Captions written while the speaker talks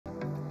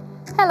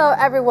Hello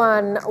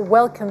everyone,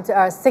 welcome to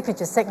our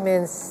signature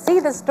segment, See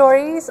the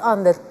Stories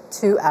on the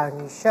 2-Hour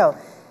News Show.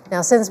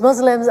 Now, since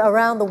Muslims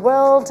around the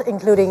world,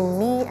 including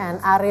me and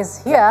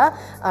Aris here,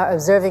 are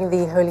observing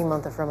the holy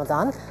month of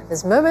Ramadan,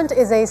 this moment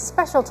is a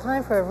special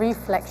time for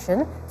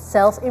reflection,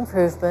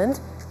 self-improvement,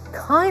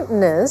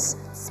 kindness,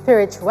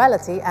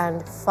 spirituality,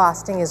 and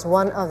fasting is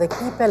one of the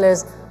key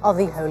pillars of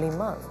the holy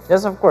month.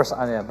 Yes, of course,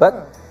 Alia,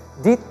 but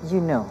did you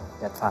know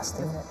that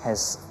fasting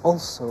has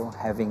also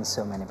having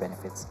so many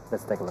benefits?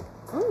 Let's take a look.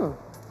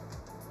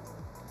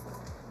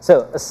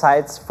 So,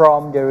 aside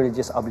from the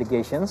religious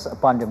obligations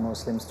upon the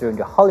Muslims during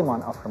the holy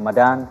month of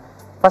Ramadan,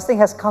 fasting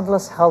has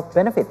countless health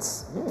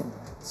benefits.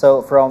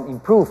 So, from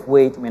improved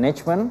weight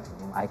management,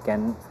 I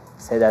can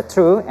say that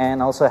true,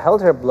 and also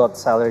healthier blood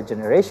cell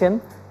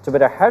regeneration, to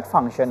better heart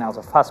function and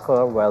also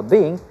vascular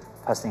well-being,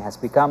 fasting has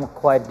become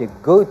quite the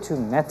go-to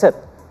method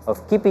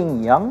of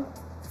keeping young,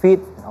 fit,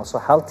 and also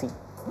healthy.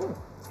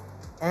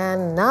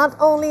 And not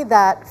only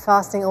that,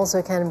 fasting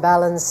also can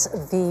balance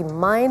the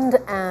mind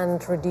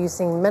and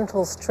reducing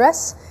mental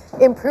stress,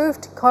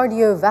 improved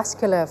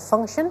cardiovascular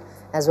function,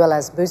 as well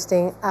as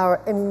boosting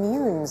our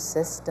immune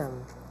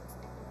system.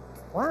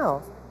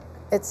 Wow.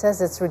 It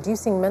says it's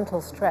reducing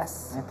mental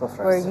stress. Mental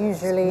stress. We're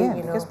usually,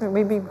 because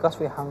maybe because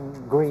we're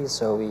hungry,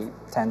 so we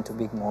tend to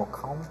be more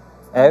calm.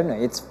 I don't know,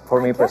 it's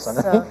for me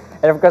personally. So.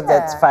 And of course,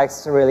 that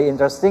fact's really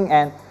interesting.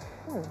 And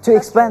to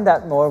explain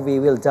that more, we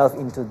will delve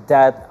into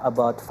that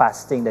about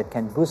fasting that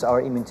can boost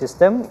our immune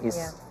system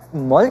is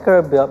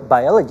Molecular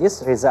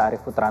Biologist Riza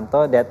Arief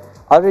Putranto that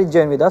already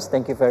joined with us.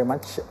 Thank you very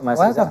much, Mas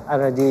Riza.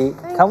 Already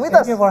come with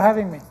us. Thank you for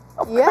having me.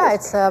 Yeah,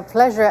 it's a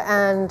pleasure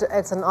and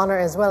it's an honor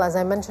as well. As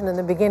I mentioned in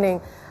the beginning,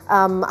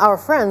 our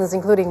friends,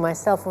 including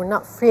myself, we're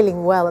not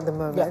feeling well at the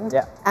moment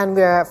and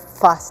we're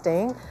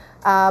fasting.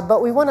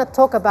 But we want to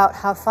talk about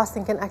how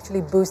fasting can actually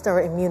boost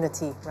our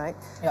immunity, right?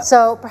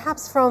 So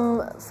perhaps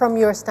from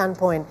your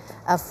standpoint,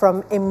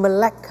 from a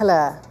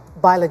molecular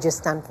biologist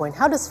standpoint,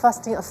 how does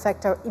fasting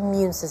affect our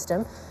immune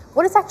system?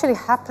 What is actually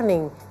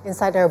happening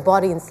inside our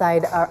body,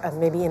 inside our,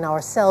 maybe in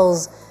our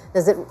cells?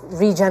 Does it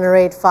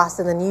regenerate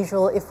faster than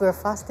usual if we're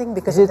fasting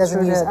because it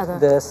doesn't use other?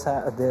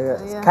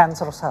 The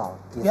cancer cell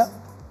is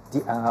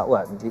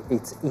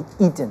it's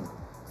eaten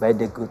by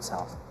the good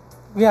cells.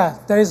 Yeah,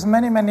 there is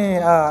many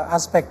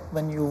aspects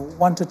when you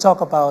want to talk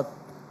about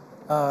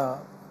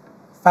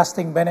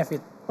fasting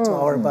benefit to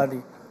our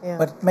body.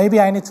 But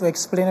maybe I need to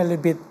explain a little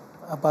bit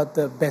about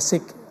the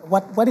basic,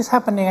 what is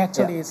happening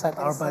actually inside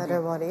our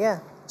body.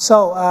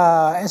 So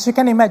as you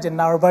can imagine,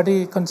 our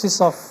body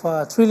consists of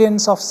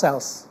trillions of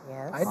cells.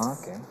 Right?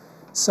 Okay.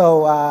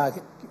 So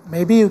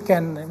maybe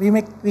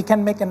we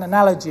can make an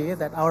analogy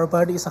that our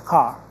body is a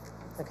car.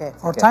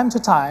 From time to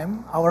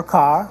time, our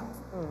car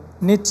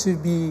needs to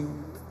be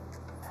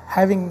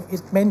having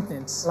its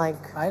maintenance, like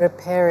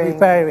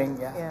repairing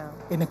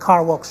in a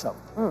car workshop.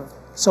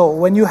 So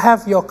when you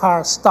have your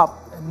car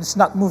stopped and it's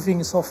not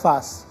moving so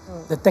fast,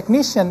 the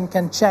technician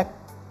can check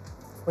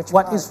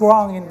what is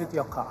wrong with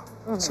your car.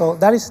 So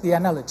that is the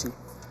analogy.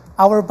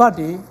 Our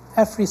body,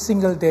 every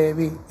single day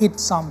we eat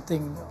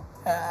something,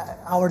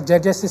 our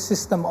digestive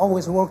system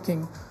always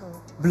working,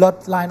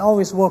 bloodline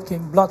always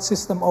working, blood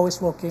system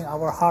always working,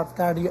 our heart,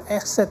 cardio,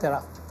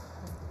 etc.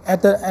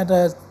 At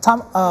the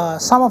time,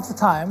 some of the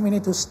time we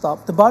need to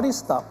stop, the body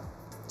stop,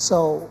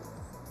 so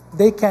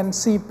they can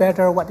see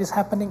better what is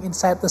happening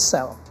inside the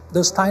cell,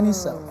 those tiny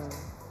cells.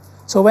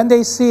 So when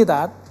they see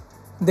that,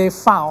 they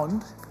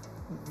found,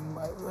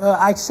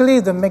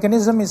 actually the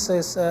mechanism is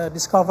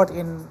discovered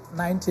in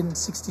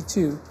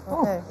 1962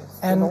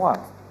 and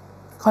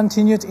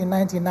continued in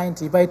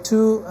 1990 by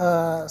two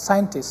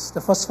scientists. The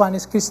first one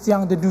is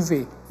Christian de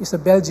Duve, he's a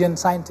Belgian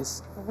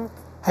scientist,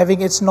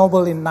 having its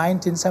Nobel in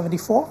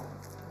 1974.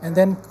 And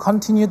then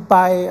continued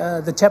by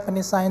the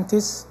Japanese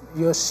scientist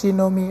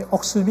Yoshinori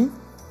Otsumi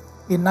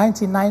in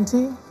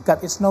 1990,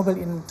 got its Nobel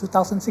in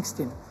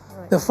 2016.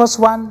 The first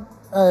one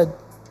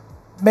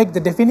make the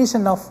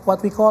definition of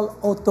what we call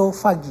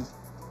autophagy.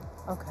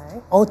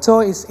 Auto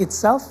is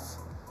itself,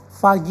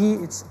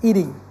 phagy is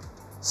eating.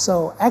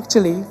 So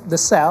actually the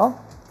cell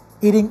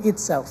eating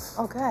itself.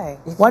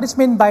 What is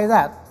meant by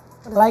that?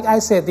 Like I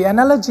said, the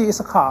analogy is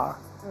a car.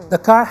 The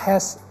car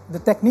has the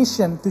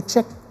technician to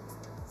check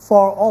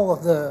for all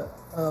of the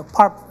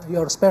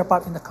your spare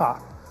part in the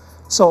car.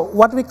 So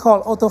what we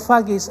call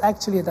autophagy is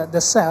actually that the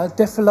cell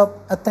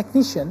develop a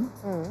technician,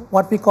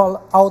 what we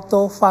call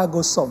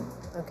autophagosome.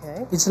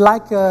 It's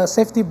like a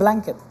safety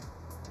blanket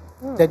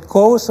that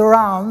goes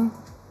around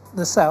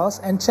the cells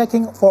and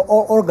checking for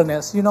all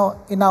organelles. You know,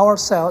 in our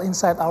cell,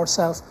 inside our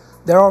cells,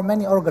 there are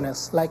many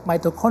organelles like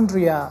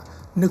mitochondria,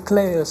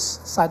 nucleus,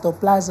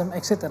 cytoplasm,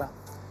 etc.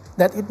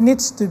 that it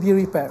needs to be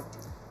repaired.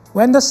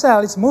 When the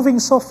cell is moving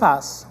so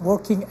fast,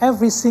 working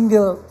every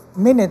single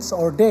minutes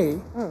or day,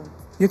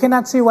 you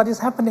cannot see what is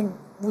happening,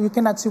 you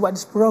cannot see what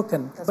is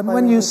broken. But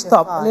when you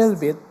stop a little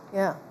bit,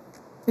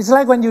 it's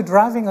like when you're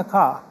driving a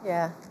car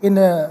in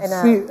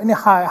a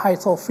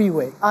high-tall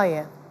freeway.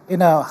 In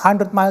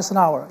 100 miles an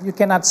hour, you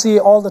cannot see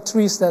all the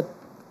trees that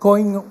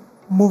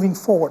moving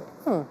forward.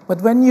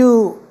 But when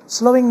you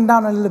slowing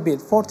down a little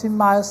bit, 14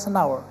 miles an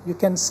hour, you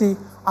can see,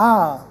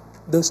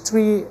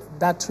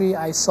 that tree,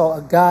 I saw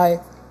a guy,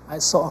 I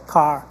saw a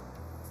car.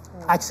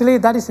 Actually,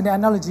 that is an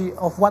analogy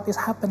of what is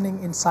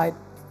happening inside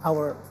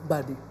our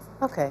body.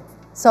 Okay.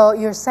 So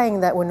you're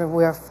saying that when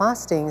we're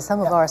fasting, some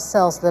of our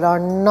cells that are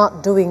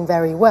not doing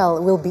very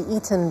well will be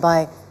eaten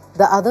by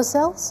the other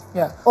cells?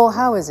 Yeah. Or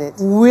how is it?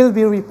 Will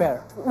be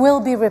repaired. Will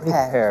be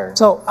repaired.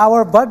 So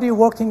our body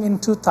working in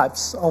two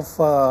types of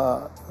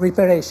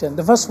reparation.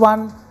 The first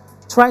one,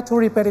 try to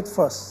repair it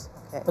first.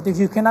 Okay. But if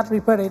you cannot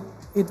repair it,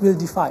 it will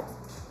divide,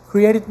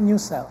 create new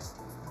cells.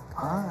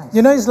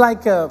 You know, it's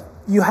like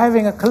you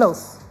having a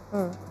cloth.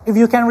 If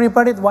you can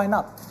repair it, why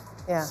not?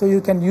 Yeah. So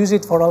you can use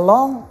it for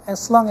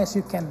as long as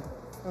you can.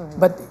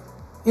 But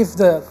if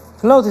the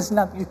cloth is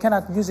not, you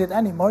cannot use it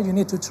anymore, you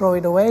need to throw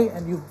it away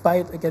and you buy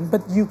it again.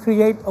 But you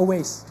create a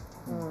waste.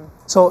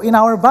 So in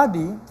our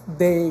body,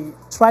 they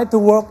try to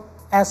work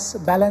as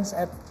balanced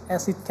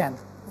as it can.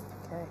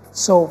 Okay.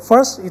 So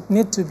first, it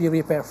needs to be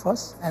repaired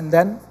first, and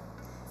then.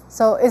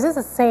 So is this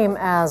the same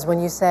as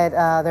when you said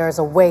there is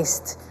a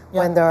waste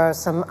when there are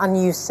some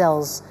unused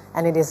cells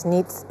and it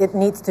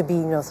needs to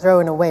be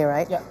thrown away,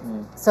 right? Yeah.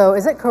 So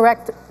is it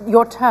correct,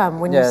 your term,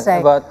 when you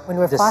say when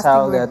we're fasting?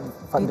 Cell that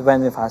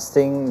when we're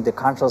fasting, the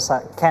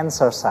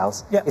cancer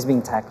cells is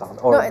being tackled.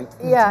 Or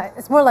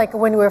it's more like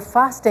when we're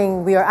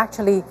fasting, we are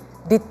actually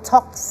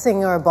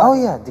detoxing our body. Oh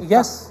yeah,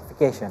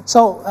 detoxification.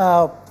 So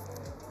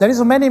there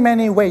is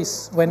many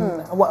ways when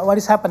what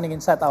is happening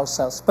inside our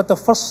cells. But the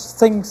first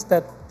things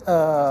that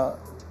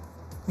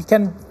we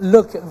can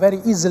look very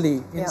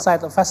easily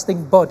inside a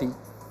fasting body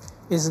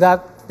is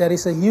that there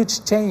is a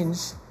huge change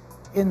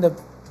in the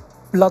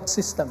blood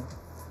system.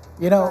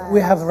 You know, we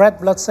have red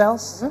blood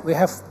cells, we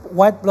have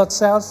white blood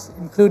cells,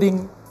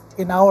 including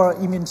in our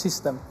immune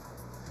system.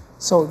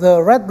 So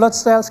the red blood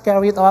cells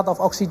carry a lot of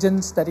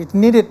oxygen that is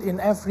needed in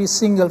every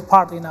single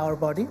part in our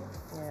body.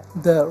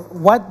 The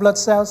white blood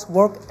cells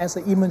work as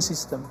an immune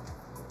system.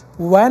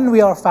 When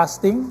we are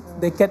fasting,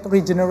 they get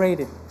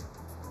regenerated.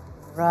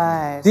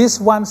 Right. This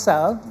one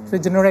cell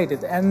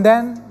regenerated, and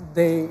then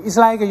it's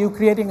like you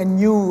creating a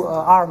new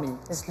army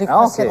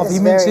of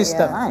immune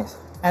system. Nice.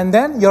 And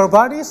then your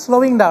body is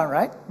slowing down,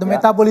 right? The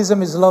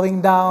metabolism is slowing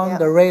down,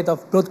 the rate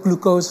of blood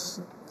glucose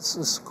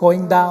is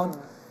going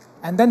down.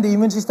 And then the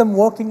immune system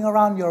working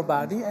around your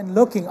body and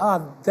looking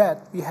at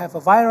that. We have a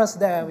virus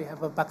there, we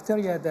have a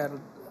bacteria there.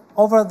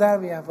 Over there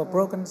we have a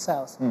broken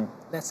cells.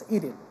 Let's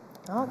eat it.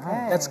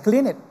 Okay. Let's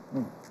clean it.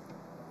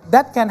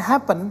 That can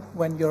happen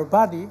when your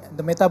body,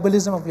 the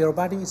metabolism of your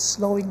body is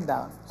slowing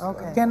down.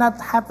 Okay. It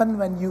cannot happen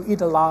when you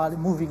eat a lot,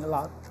 moving a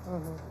lot.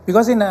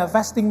 Because in a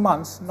fasting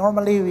months,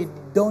 normally we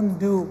don't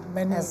do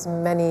as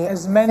many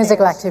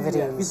physical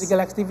activities. Physical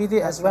activity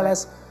as well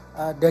as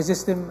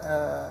digestive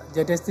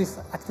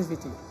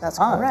activity. That's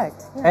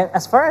correct. And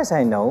as far as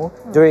I know,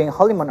 during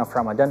holy month of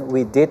Ramadan,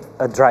 we did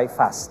a dry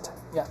fast.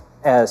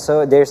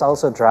 So there's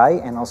also dry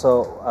and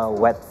also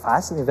wet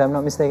fast, if I'm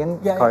not mistaken.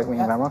 Correct me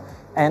if I'm wrong.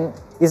 And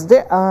is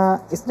there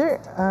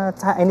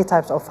any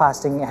types of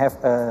fasting have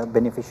a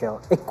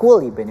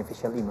equally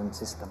beneficial immune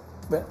system?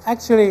 Well,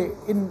 actually,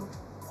 in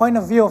point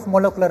of view of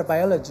molecular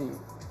biology,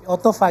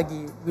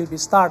 autophagy will be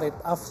started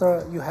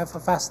after you have a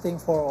fasting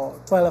for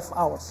 12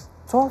 hours.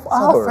 12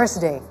 hours? On the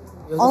first day?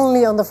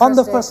 Only on the first day? On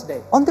the first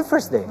day. On the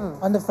first day?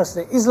 On the first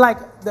day. It's like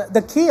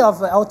the key of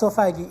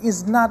autophagy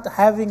is not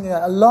having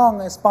a long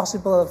as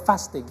possible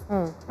fasting.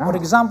 For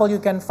example, you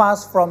can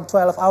fast from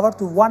 12 hours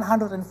to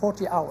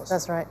 140 hours.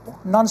 That's right.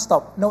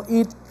 Non-stop. No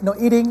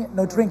eating,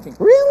 no drinking.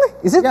 Really?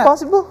 Is it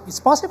possible? It's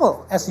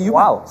possible. As human,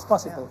 wow. It's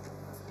possible.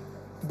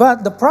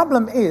 But the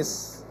problem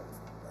is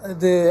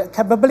the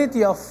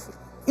capability of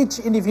each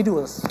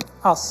individual,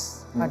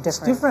 us, is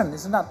different.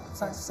 It's not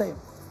the same.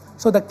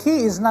 So the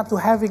key is not to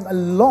having a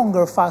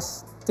longer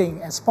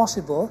fasting as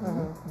possible,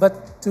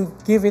 but to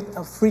give it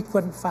a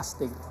frequent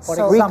fasting. For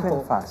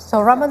example,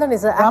 so Ramadan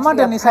is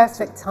actually a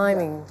perfect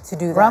timing to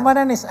do that.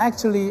 Ramadan is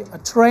actually a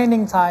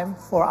training time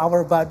for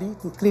our body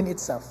to clean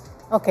itself.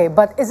 Okay,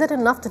 but is it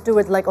enough to do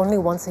it like only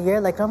once a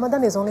year? Like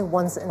Ramadan is only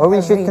once in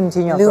we should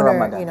continue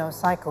lunar,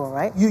 cycle,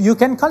 right? You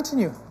can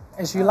continue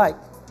as you like,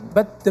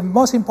 but the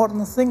most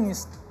important thing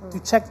is to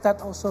check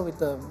that also with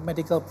the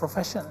medical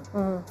profession,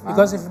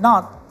 because if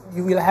not,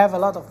 you will have a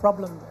lot of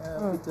problem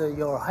with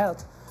your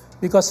health.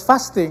 Because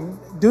fasting,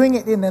 doing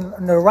it in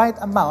the right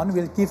amount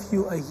will give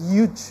you a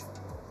huge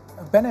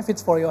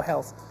benefits for your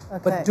health.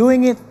 Okay. But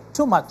doing it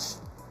too much,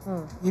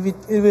 it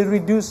will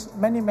reduce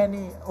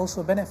many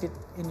also benefit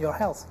in your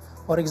health.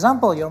 For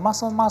example, your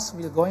muscle mass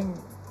will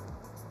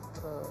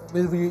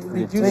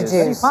reduce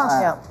very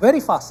fast.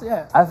 Very fast,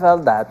 I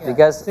felt that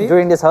because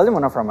during this holy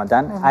month of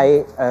Ramadan,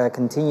 I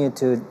continue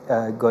to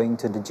going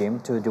to the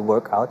gym to do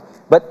workout,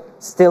 but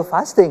still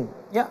fasting.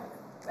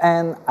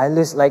 And I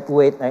lose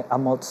weight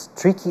almost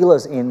 3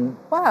 kilos in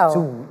 2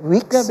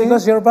 weeks. Yeah,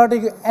 because your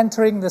body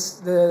entering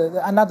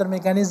another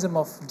mechanism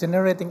of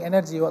generating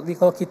energy, what we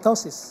call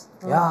ketosis.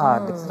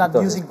 Yeah, it's not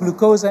using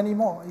glucose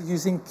anymore. It's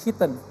using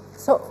ketone.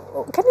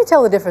 So can you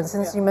tell the difference,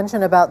 since you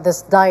mentioned about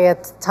this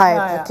diet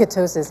type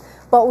ketosis,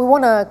 but we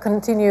want to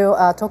continue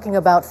talking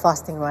about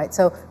fasting, right?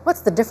 So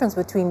what's the difference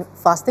between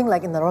fasting,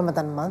 like in the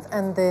Ramadan month,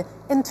 and the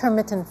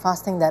intermittent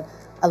fasting that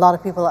a lot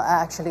of people are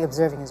actually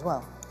observing as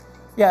well?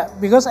 Yeah,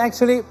 because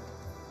actually,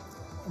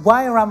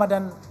 why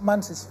Ramadan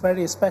month is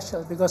very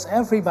special, because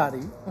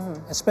everybody,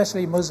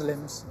 especially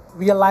Muslims,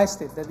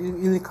 realized it, that it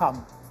will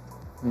come.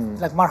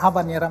 Like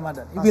marhaban ya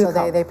Ramadan. It will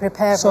come. They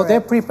prepare so for they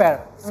it.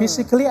 prepare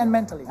physically and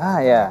mentally.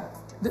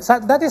 So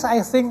that is,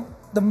 I think,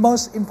 the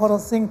most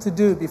important thing to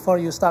do before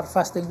you start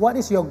fasting. What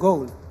is your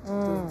goal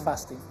doing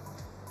fasting?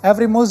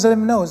 Every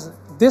Muslim knows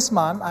this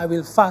month I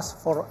will fast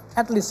for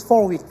at least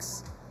 4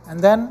 weeks, and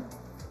then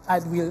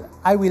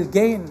I will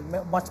gain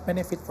much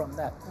benefit from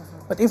that.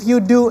 But if you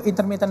do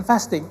intermittent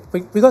fasting,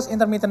 because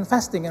intermittent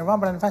fasting and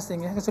Ramadan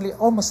fasting is actually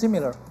almost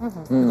similar,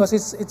 because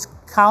it's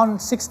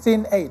count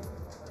 16-8.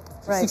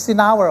 Right. 16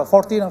 hours,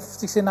 14 or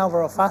 16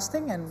 hours of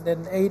fasting, and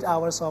then 8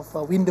 hours of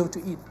window to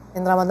eat.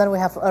 In Ramadan, we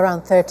have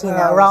around 13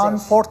 hours. Around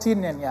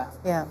 14,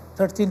 and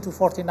 13 to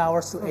 14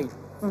 hours to 8.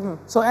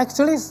 So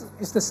actually,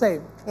 it's the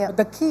same. But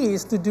the key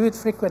is to do it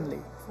frequently.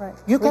 Right.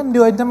 You can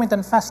do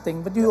intermittent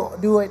fasting, but you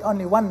do it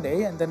only one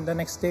day, and then the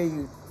next day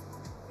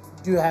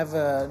you have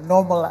a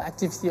normal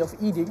activity of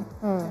eating.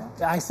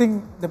 I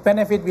think the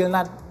benefit will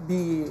not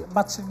be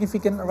much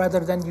significant rather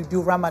than you do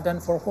Ramadan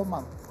for a whole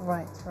month.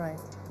 Right, right.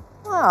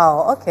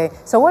 Wow, okay.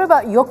 So what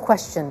about your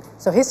question?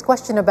 So his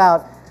question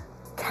about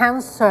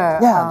cancer.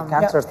 The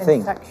cancer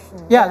thing.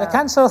 The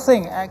cancer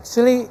thing.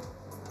 Actually,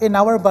 in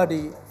our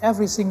body,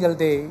 every single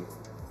day,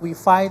 we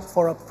fight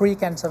for a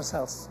pre-cancer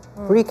cells.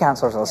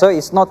 Pre-cancer cells. So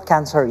it's not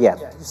cancer yet.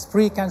 Yeah, it's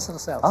pre-cancer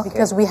cells. Okay.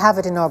 Because we have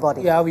it in our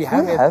body. Yeah, we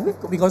have it.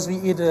 Because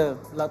we eat a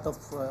lot of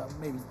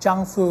maybe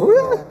junk food.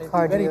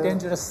 Really? Very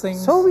dangerous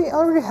things. So we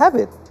already have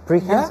it.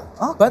 Pre-cancer.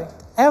 Yeah, but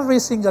every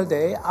single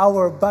day,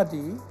 our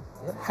body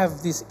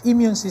have this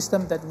immune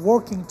system that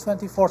working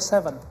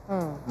 24/7,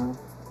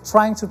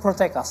 trying to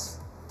protect us.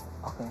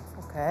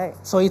 Okay.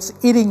 So it's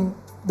eating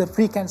the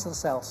pre-cancer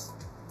cells.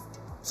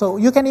 So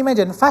you can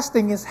imagine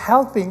fasting is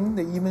helping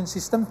the immune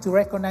system to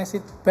recognize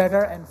it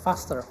better and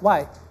faster.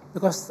 Why?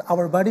 Because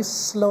our bodies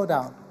slow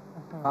down.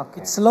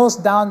 It slows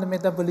down the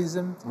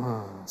metabolism.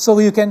 So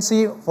you can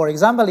see, for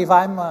example, if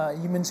I'm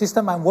immune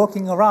system, I'm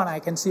walking around, I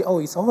can see, oh,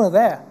 it's over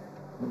there.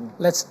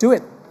 Let's do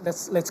it.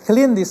 Let's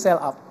clean this cell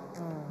up.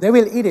 They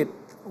will eat it.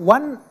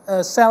 One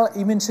cell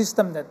immune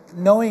system that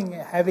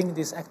having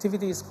this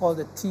activity is called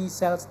the T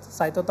cell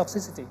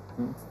cytotoxicity,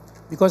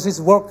 because it's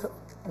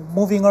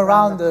moving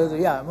around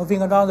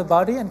the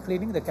body and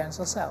cleaning the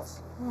cancer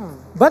cells.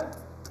 But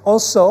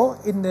also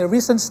in the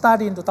recent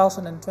study in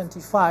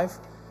 2025,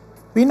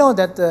 we know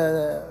that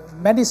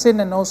medicine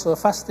and also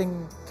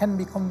fasting can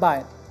be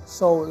combined.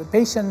 So the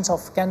patients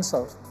of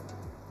cancer,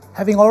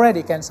 having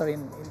already cancer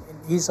in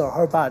his or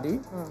her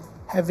body,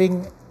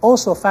 having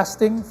also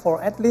fasting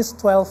for at least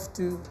 12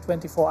 to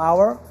 24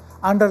 hours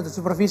under the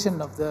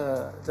supervision of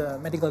the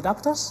medical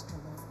doctors,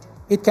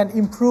 it can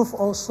improve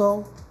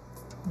also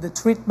the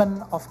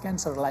treatment of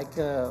cancer, like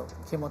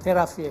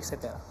chemotherapy,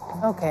 etc.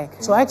 Okay.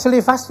 So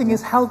actually fasting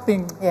is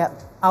helping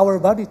our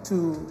body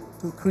to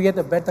create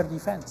a better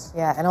defense.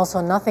 Yeah, and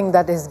also nothing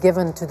that is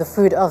given to the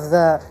food of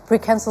the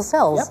pre-cancer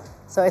cells.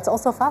 So it's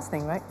also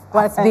fasting, right?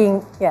 While it's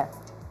being,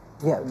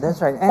 Yeah, that's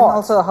right. And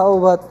also, how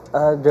about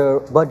the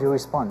body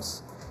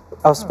response,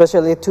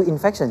 especially to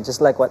infection,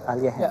 just like what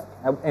Alia had?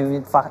 I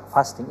mean,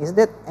 fasting, is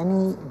that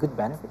any good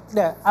benefit?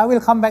 Yeah, I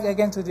will come back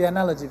again to the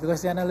analogy,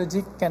 because the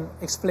analogy can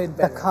explain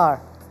better.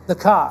 The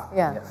car.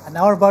 Yeah. And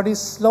our body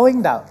is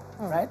slowing down,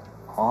 right?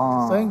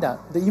 Slowing down.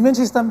 The immune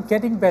system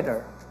getting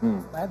better,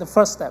 right? The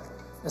first step.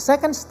 The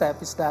second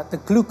step is that the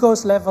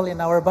glucose level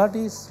in our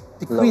body is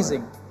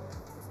decreasing.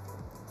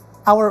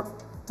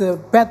 The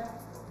bad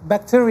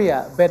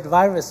bacteria, bad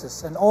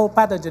viruses, and all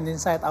pathogens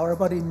inside our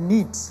body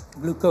needs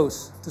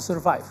glucose to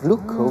survive.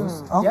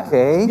 Glucose?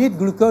 Okay. Need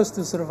glucose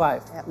to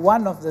survive.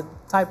 One of the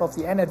type of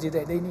the energy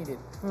that they need it.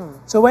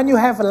 So when you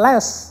have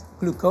less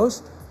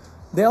glucose,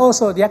 the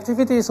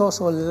activity is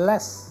also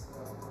less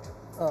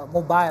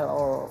mobile,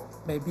 or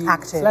maybe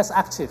less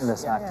active.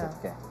 Less active,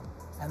 okay.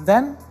 And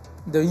then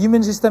the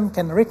immune system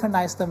can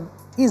recognize them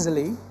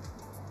easily,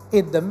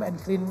 eat them, and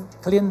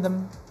clean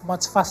them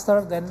much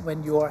faster than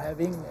when you are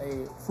having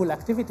a full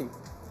activity.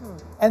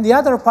 And the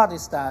other part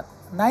is that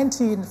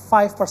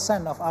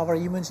 95% of our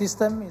immune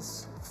system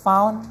is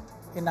found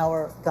in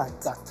our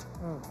gut.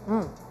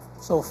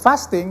 So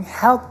fasting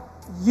helps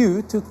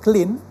you to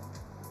clean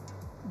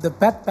the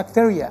bad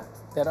bacteria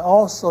that are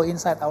also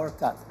inside our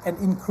gut, and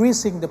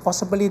increasing the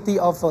possibility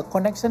of a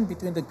connection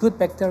between the good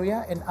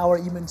bacteria and our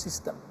immune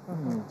system.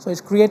 So it's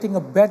creating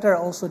a better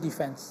also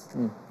defense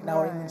in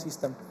our immune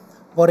system.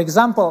 For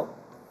example,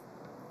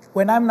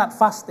 when I'm not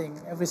fasting,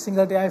 every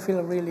single day I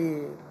feel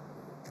really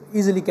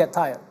easily get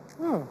tired.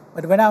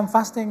 But when I'm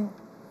fasting,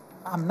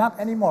 I'm not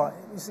anymore.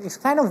 It's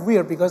kind of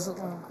weird, because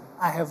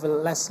I have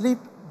less sleep,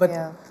 but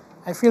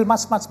I feel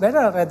much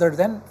better rather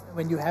than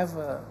when you have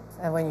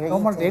when you're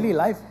normal eating. daily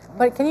life.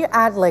 But can you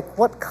add like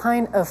what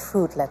kind of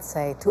food, let's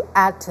say, to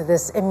add to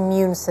this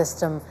immune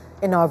system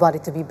in our body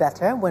to be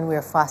better when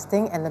we're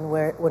fasting and then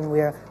when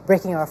we're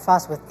breaking our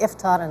fast with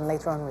iftar and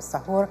later on with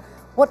sahur?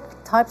 What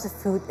types of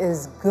food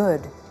is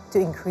good to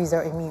increase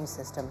our immune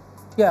system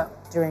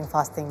during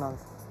fasting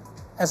month?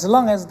 As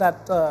long as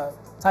that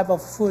type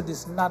of food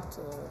is not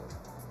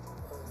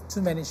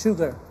too many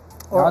sugar.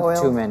 Or not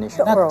oil. too many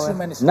sugar. Not too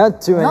many sugar.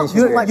 Not too many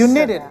sugar. You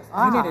need it.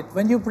 You need it.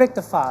 When you break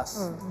the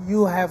fast,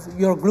 you have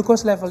your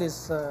glucose level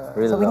is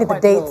really so we need the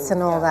quite dates low.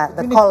 and all that,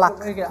 the You need to kolak.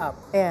 break it up.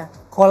 Yeah.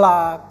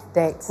 Kolak,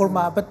 Dates.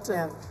 kurma, but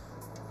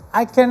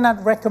I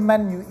cannot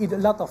recommend you eat a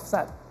lot of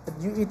that, but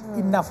you eat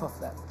enough of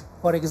that.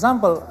 For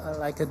example,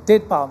 like a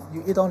date palm,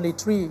 you eat only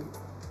 3.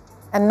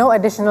 And no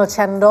additional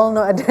chendol,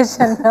 no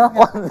additional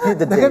Only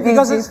the dates.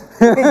 Because it's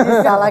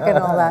salak and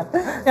all that.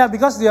 yeah,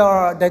 because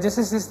your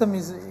digestive system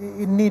is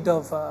in need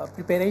of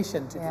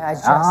preparation to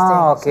Adjusting.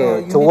 Ah, So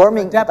okay. you To need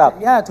warming it adapt up.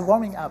 Yeah, to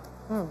warming up.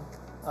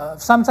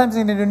 Sometimes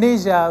in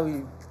Indonesia,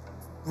 we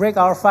break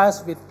our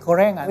fast with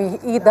gorengan. We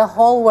eat the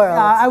whole world.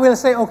 I will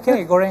say,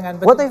 okay, gorengan,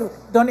 but What if-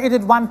 don't eat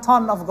it 1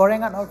 ton of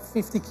gorengan or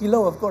 50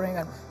 kilo of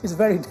gorengan. It's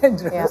very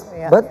dangerous.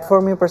 But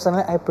for me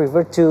personally, I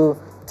prefer to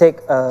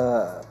take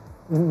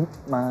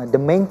the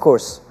main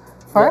course.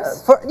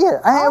 First?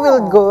 I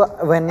will go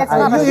when It's I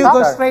not a You stop. go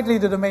start. straightly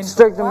to the main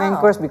Straight to main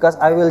course because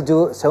I will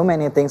do so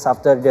many things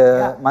after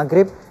the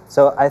Maghrib.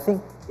 So I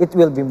think it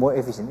will be more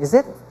efficient. Is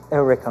it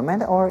a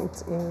recommend or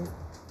it's a...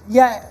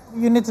 Yeah,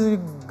 you need to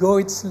go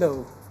it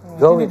slow.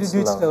 Go you need it to do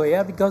it slow.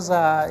 slow, because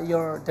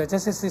your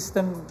digestive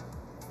system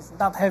is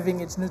not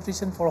having its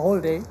nutrition for a whole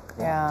day.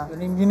 Yeah.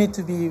 You need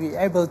to be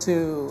able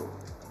to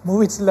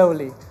move it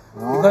slowly,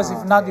 because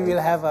if not, you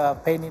will have a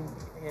pain in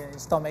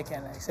stomach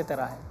and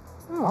etc.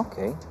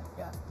 Okay.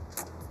 Yeah.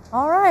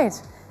 All right.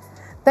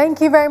 Thank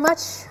you very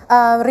much,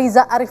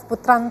 Riza Arief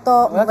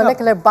Putranto, Welcome.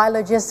 molecular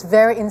biologist.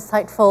 Very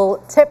insightful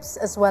tips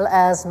as well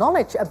as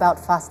knowledge about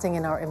fasting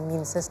in our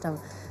immune system.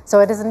 So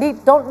it is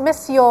indeed, don't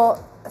miss your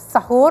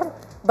sahur,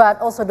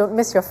 but also don't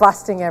miss your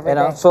fasting every And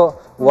day. also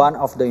one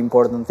of the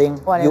important thing,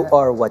 What you is it?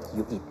 are what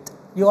you eat.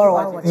 You are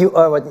what You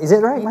are what, is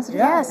it right, Mas?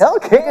 Yes.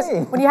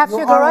 Okay. When you have you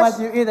sugar are rush, what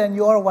you eat, and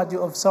you are what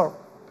you absorb.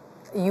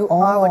 you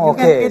are what you You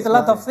Okay. can eat a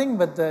lot of things,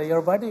 but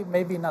your body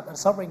maybe not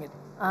absorbing it.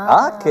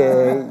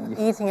 Okay.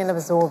 eating and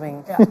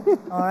absorbing. Yeah.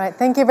 All right.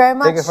 Thank you very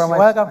much. Thank you very much.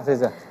 Welcome.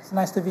 Aziza. It's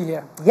nice to be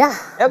here. Yeah.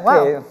 Okay.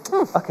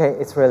 Wow. Okay,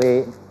 it's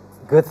really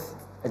good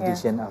Yeah.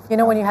 addition of. You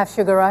know, when you have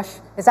sugar rush,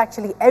 it's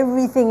actually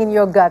everything in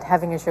your gut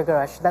having a sugar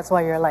rush. That's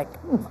why you're like,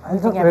 I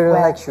don't eating really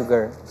everywhere. like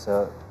sugar,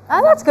 so.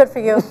 That's good for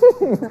you.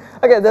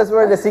 Okay, those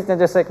were the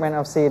signature segment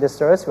of See the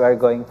Stories. We are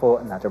going for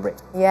another break.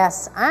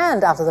 Yes, and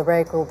after the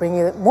break, we'll bring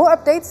you more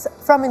updates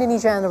from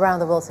Indonesia and around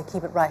the world. So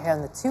keep it right here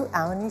on the 2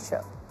 Hour News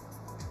Show.